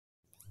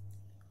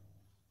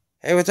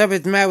Hey, what's up?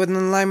 It's Matt with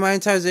Unline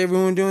Minds. How's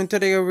everyone doing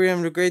today? Over here,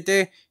 having a great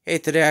day. Hey,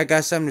 today I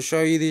got something to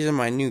show you. These are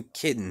my new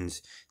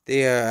kittens.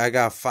 I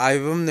got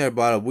 5 of them. They're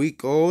about a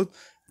week old.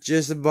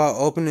 Just about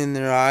opening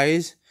their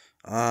eyes.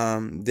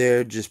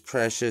 They're just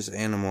precious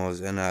animals,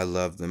 and I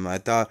love them. I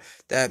thought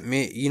that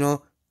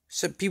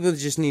some people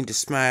just need to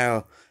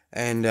smile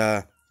and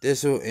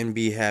and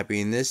be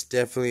happy. And this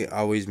definitely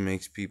always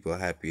makes people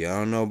happy. I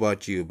don't know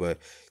about you, but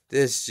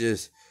these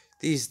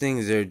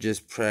things are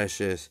just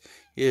precious.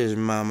 Here's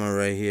Mama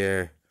right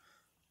here.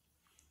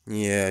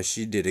 Yeah,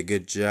 she did a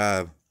good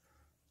job.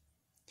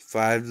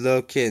 5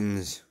 little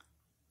kittens.